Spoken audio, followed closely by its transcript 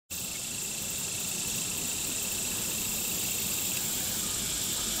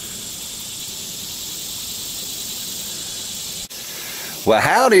Well,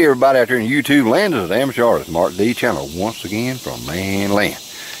 howdy everybody out there in YouTube land. This is Amateur Artist Mark D channel once again from Man Land.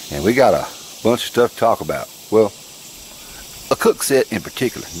 And we got a bunch of stuff to talk about. Well, a cook set in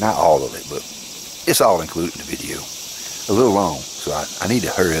particular, not all of it, but it's all included in the video. A little long, so I need to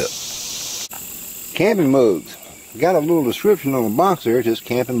hurry up. Camping mugs. Got a little description on the box there. It's just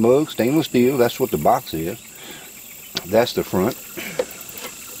camping mug, stainless steel. That's what the box is. That's the front.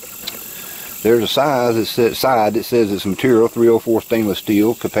 There's a side that says it's material 304 stainless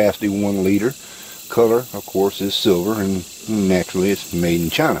steel, capacity 1 liter. Color, of course, is silver, and naturally it's made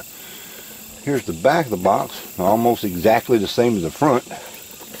in China. Here's the back of the box, almost exactly the same as the front.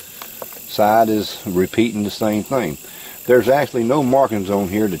 Side is repeating the same thing. There's actually no markings on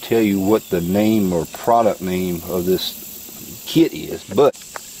here to tell you what the name or product name of this kit is, but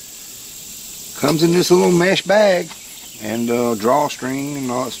comes in this little mesh bag, and drawstring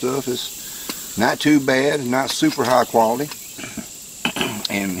and all that stuff is not too bad, not super high quality.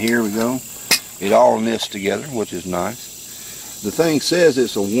 And here we go. It all nests together, which is nice. The thing says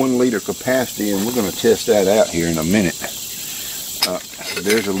it's a 1 liter capacity, and we're going to test that out here in a minute.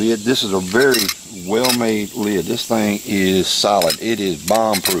 There's a lid. This is a very well-made lid. This thing is solid. It is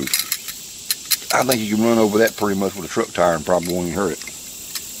bomb-proof. I think you can run over that pretty much with a truck tire and probably won't hurt it.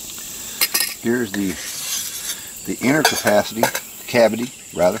 Here's the inner cavity,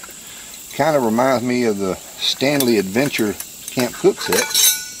 rather. Kind of reminds me of the Stanley Adventure Camp Cook set,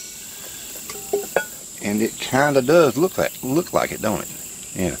 and it kind of does look like it, don't it?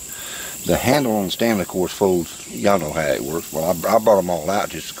 Yeah. The handle on Stanley, of course, folds. Y'all know how it works. Well, I brought them all out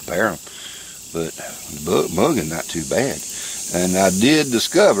just to compare them, but the mug is not too bad. And I did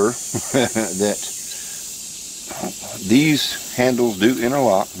discover that these handles do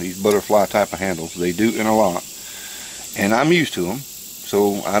interlock. These butterfly type of handles, they do interlock, and I'm used to them.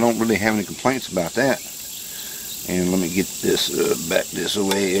 So I don't really have any complaints about that. And let me get this back this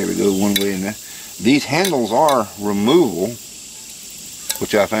way. There we go, one way in there. These handles are removable,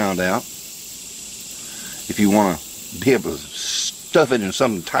 which I found out. If you want to be able to stuff it in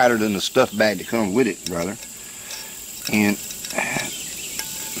something tighter than the stuff bag that comes with it, rather. And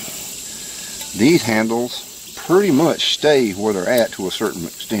these handles pretty much stay where they're at to a certain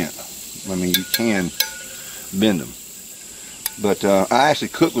extent. I mean, you can bend them. But I actually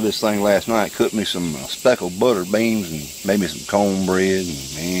cooked with this thing last night. Cooked me some speckled butter beans and maybe some cornbread.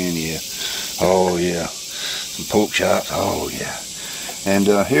 And man, yeah. Oh, yeah. Some pork chops. Oh, yeah. And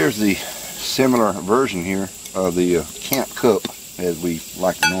here's the similar version here of the camp cup, as we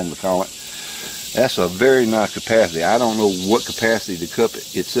like to normally call it. That's a very nice capacity. I don't know what capacity the cup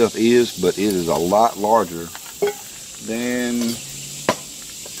itself is, but it is a lot larger than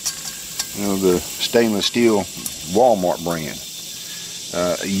the stainless steel Walmart brand.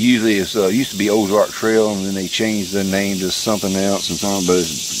 Usually it's used to be Ozark Trail, and then they changed the name to something else and something, but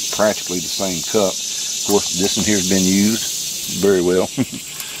it's practically the same cup. Of course, this one here has been used very well,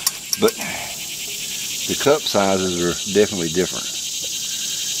 but the cup sizes are definitely different.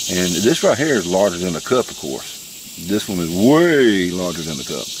 And this right here is larger than the cup, of course. This one is way larger than the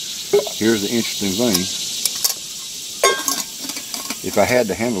cup. Here's the interesting thing. If I had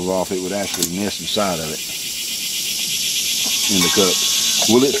the handles off, it would actually nest inside of it, in the cup.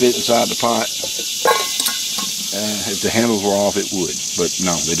 Will it fit inside the pot? If the handles were off, it would, but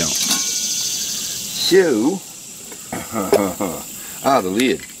no, they don't. So, the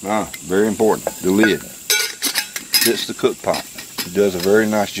lid. Very important. The lid. Fits the cook pot. It does a very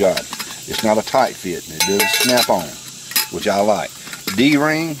nice job. It's not a tight fit. It does snap on, which I like.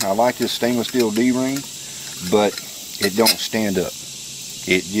 D-ring. I like this stainless steel D-ring, but it don't stand up.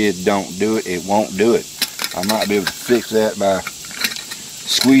 It just don't do it. It won't do it. I might be able to fix that by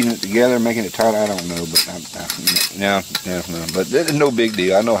squeezing it together, making it tight. I don't know, but no. But it's no big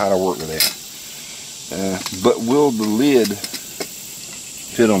deal. I know how to work with that. But will the lid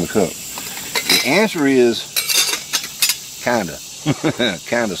fit on the cup? The answer is kinda,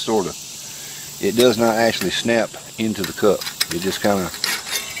 kinda, sorta. It does not actually snap into the cup. It just kind of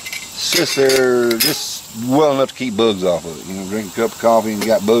sits there, just well enough to keep bugs off of it. You know, drink a cup of coffee and you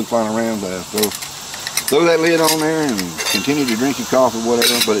got bugs flying around. Throw that lid on there and continue to drink your coffee,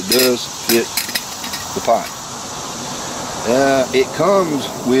 whatever, but it does fit the pot. It comes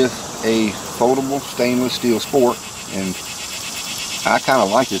with a foldable stainless steel sport, and I kind of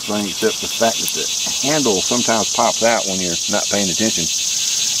like this thing, except the fact that the handle sometimes pops out when you're not paying attention,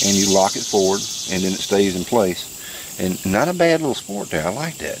 and you lock it forward, and then it stays in place. And not a bad little sport there. I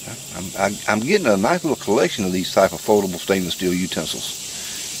like that. I'm getting a nice little collection of these type of foldable stainless steel utensils.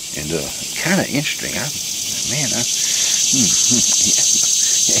 And kind of interesting. You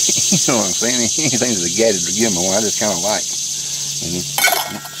know what I'm saying? Anything that's a gadget or gizmo, I just kind of like. And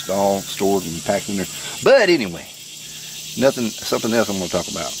it's all stored and packed in there. But anyway, something else I'm going to talk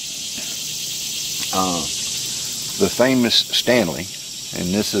about. The famous Stanley,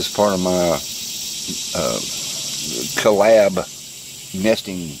 and this is part of my collab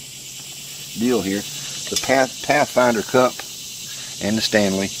nesting deal here. The Pathfinder cup and the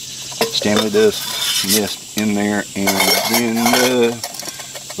Stanley. Stanley does nest in there, and then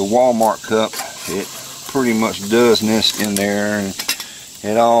the Walmart cup, it pretty much does nest in there, and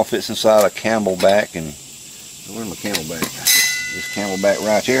it all fits inside a Camelback. And where's my Camelback? This Camelback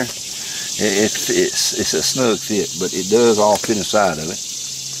right here. It's a snug fit, but it does all fit inside of it.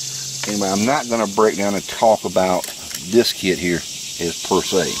 Anyway, I'm not going to break down and talk about this kit here as per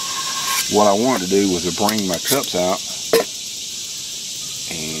se. What I wanted to do was to bring my cups out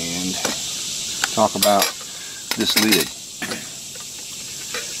and talk about this lid.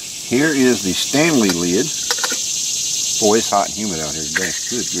 Here is the Stanley lid. Boy, it's hot and humid out here today.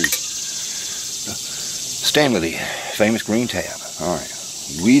 Good grief. Stanley, famous green tab. Alright,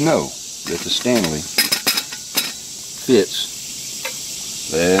 we know that the Stanley fits.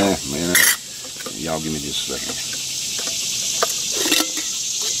 Man, y'all give me just a second.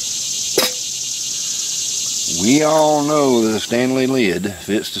 We all know that the Stanley lid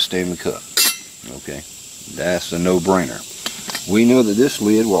fits the Stanley cup. Okay, that's a no-brainer. We know that this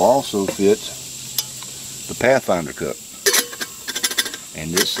lid will also fit the Pathfinder cup,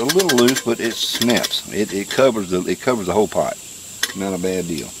 and it's a little loose, but it snaps. It covers the whole pot. Not a bad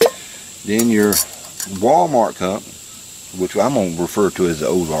deal. Then your Walmart cup, which I'm gonna refer to as the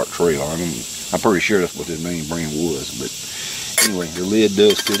Ozark Trail. I'm pretty sure that's what this main brand was, but anyway, the lid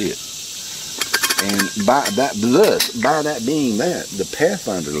does fit it. And by that being that, the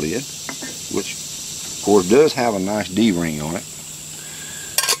Pathfinder lid, which of course does have a nice D-ring on it,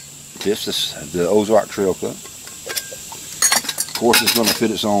 fits the Ozark Trail cup. Of course, it's going to fit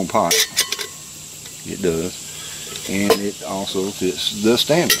its own pot. It does, and it also fits the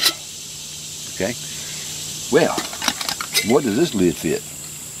Stanley. Okay. Well, what does this lid fit?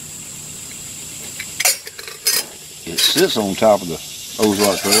 It sits on top of the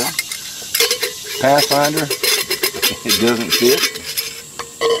Ozark Trail. Pathfinder, it doesn't fit.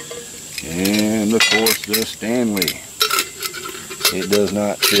 And of course the Stanley, it does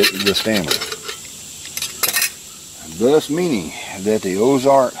not fit the Stanley. Thus meaning that the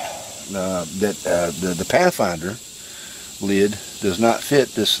Ozark, the Pathfinder lid does not fit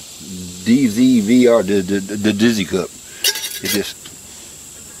this DZRZVD, the Dizzy cup.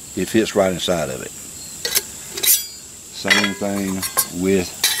 It fits right inside of it. Same thing with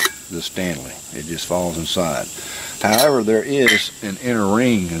the Stanley. It just falls inside. However, there is an inner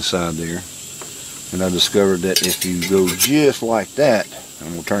ring inside there, and I discovered that if you go just like that,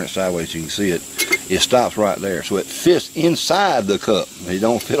 and we'll turn it sideways so you can see it, it stops right there. So it fits inside the cup. It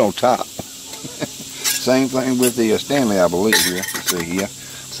don't fit on top. Same thing with the Stanley, I believe here. See here,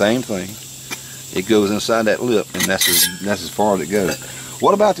 same thing. It goes inside that lip, and that's as far as it goes.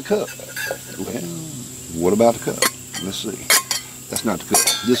 What about the cup? Well, what about the cup? Let's see. That's not the cup.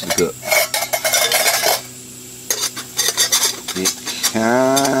 This is the cup. It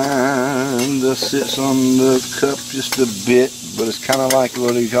kind of sits on the cup just a bit, but it's kind of like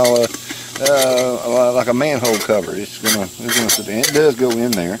what do you call like a manhole cover. It's gonna sit there. It does go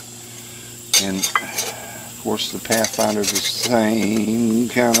in there, and of course the Pathfinder's the same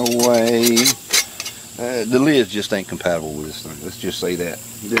kind of way. The lids just ain't compatible with this thing. Let's just say that.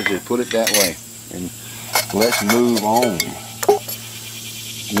 Let's just put it that way, and let's move on.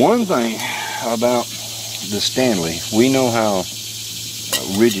 One thing about the Stanley, we know how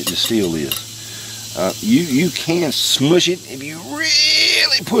rigid the steel is. You can smush it if you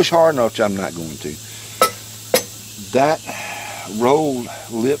really push hard enough, which I'm not going to. That rolled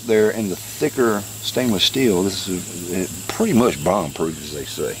lip there and the thicker stainless steel, this is pretty much bomb-proof, as they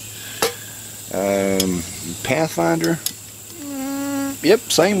say. Pathfinder,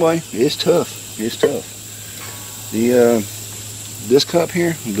 yep, same way. It's tough. It's tough. This cup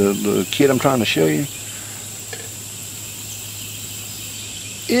here, the kit I'm trying to show you,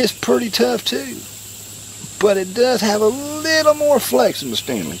 is pretty tough too. But it does have a little more flex than the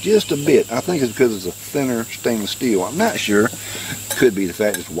Stanley, just a bit. I think it's because it's a thinner stainless steel. I'm not sure. Could be the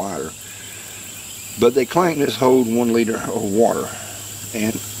fact it's wider. But they claim this holds 1 liter of water.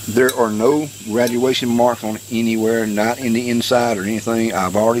 And there are no graduation marks on it anywhere, not in the inside or anything.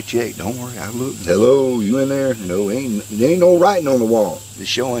 I've already checked. Don't worry, I looked. Hello, you in there? No, there ain't no writing on the wall. It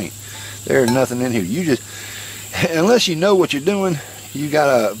sure ain't. There's nothing in here. You just, unless you know what you're doing, you got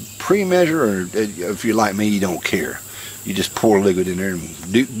to pre-measure, or if you're like me, you don't care. You just pour liquid in there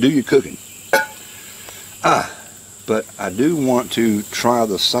and do your cooking. But I do want to try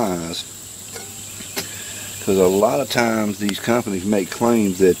the size, because a lot of times these companies make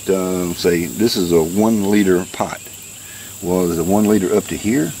claims that say this is a 1 liter pot. Well, is it 1 liter up to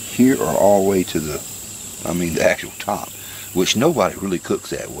here, or all the way to the actual top, which nobody really cooks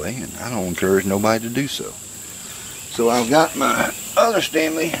that way, and I don't encourage nobody to do so. So I've got my other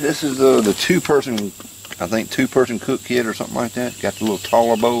Stanley. This is the 2-person, I think 2-person cook kit or something like that. Got the little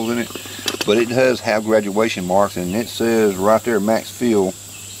taller bowls in it, but it does have graduation marks, and it says right there max fill.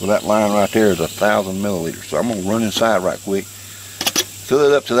 Well, that line right there is 1,000 milliliters. So I'm gonna run inside right quick, fill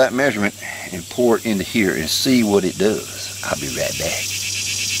it up to that measurement, and pour it into here and see what it does. I'll be right back.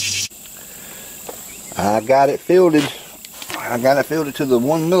 I got it filled to the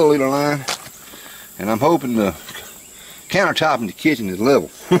 1 milliliter line, and I'm hoping the countertop in the kitchen is level,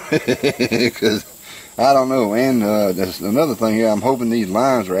 because I don't know. And that's another thing here. I'm hoping these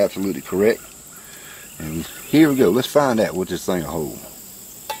lines are absolutely correct. And here we go. Let's find out what this thing will hold.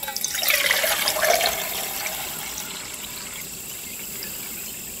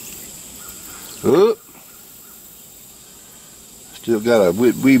 Oop. Still got a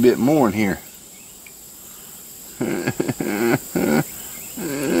wee bit more in here.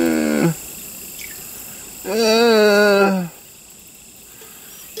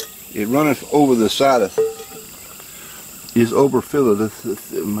 It runneth over the side of is overfilled.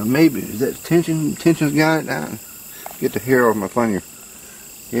 Maybe is that tension? Tension's got it down. Get the hair off my finger.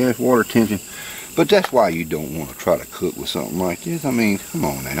 Yeah, it's water tension. But that's why you don't want to try to cook with something like this. I mean, come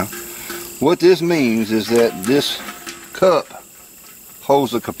on now. What this means is that this cup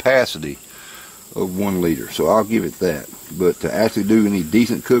holds the capacity of 1 liter. So I'll give it that. But to actually do any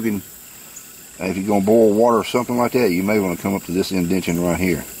decent cooking, if you're going to boil water or something like that, you may want to come up to this indentation right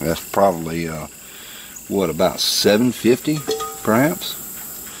here. That's probably, what, about 750 perhaps?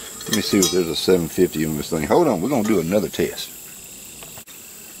 Let me see if there's a 750 on this thing. Hold on, we're going to do another test.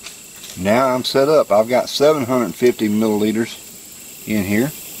 Now I'm set up. I've got 750 milliliters in here.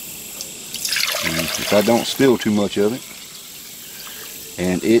 And if I don't spill too much of it.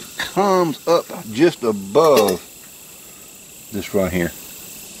 And it comes up just above this right here.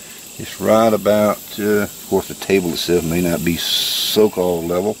 It's right about, of course the table itself may not be so-called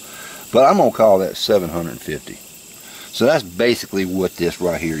level, but I'm going to call that 750. So that's basically what this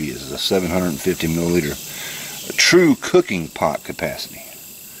right here is a 750 milliliter true cooking pot capacity.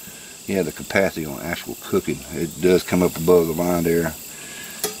 Yeah, the capacity on actual cooking. It does come up above the line there.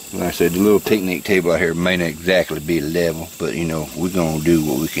 Like I said, the little picnic table out here may not exactly be level, but you know, we're going to do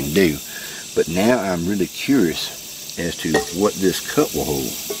what we can do. But now I'm really curious as to what this cup will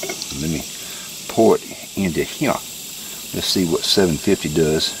hold. Let me pour it into here. Let's see what 750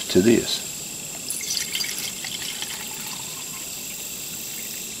 does to this.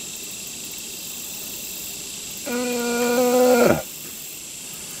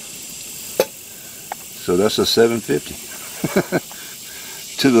 So that's a 750.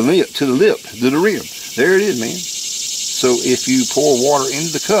 to the rim. There it is, man. So if you pour water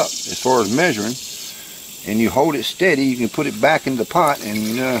into the cup, as far as measuring, and you hold it steady, you can put it back in the pot,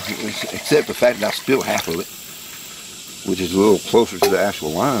 and except the fact that I spilled half of it, which is a little closer to the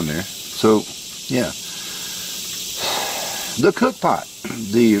actual line there. So yeah, the cook pot,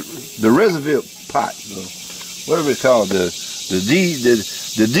 the reservoir pot, whatever it's called, the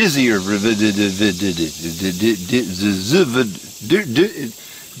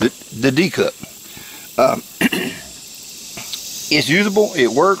D cup. It's usable. It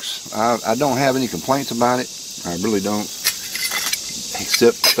works. I don't have any complaints about it. I really don't,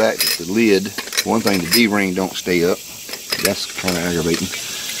 except the fact that the lid, one thing, the D-ring don't stay up. That's kind of aggravating.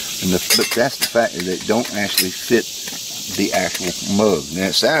 But that's the fact that it don't actually fit the actual mug. Now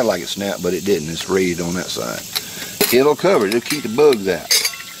it sounded like it snapped, but it didn't. It's raised on that side. It'll cover it. It'll keep the bugs out.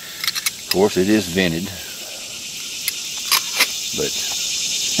 Of course, it is vented. But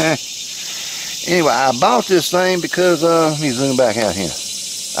anyway, I bought this thing because let me zoom back out here.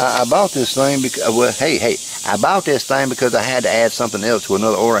 I bought this thing because, well, hey, I bought this thing because I had to add something else to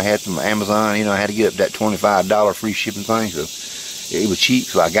another order I had from Amazon. You know, I had to get up that $25 free shipping thing, so it was cheap,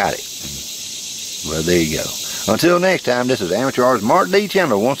 so I got it. Well, there you go. Until next time, this is Amateur Artist Mark D.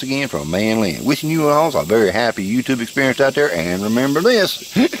 Chandler once again from Manland. Wishing you all a very happy YouTube experience out there, and remember this.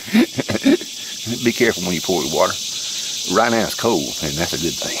 Be careful when you pour the water. Right now it's cold, and that's a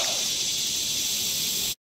good thing.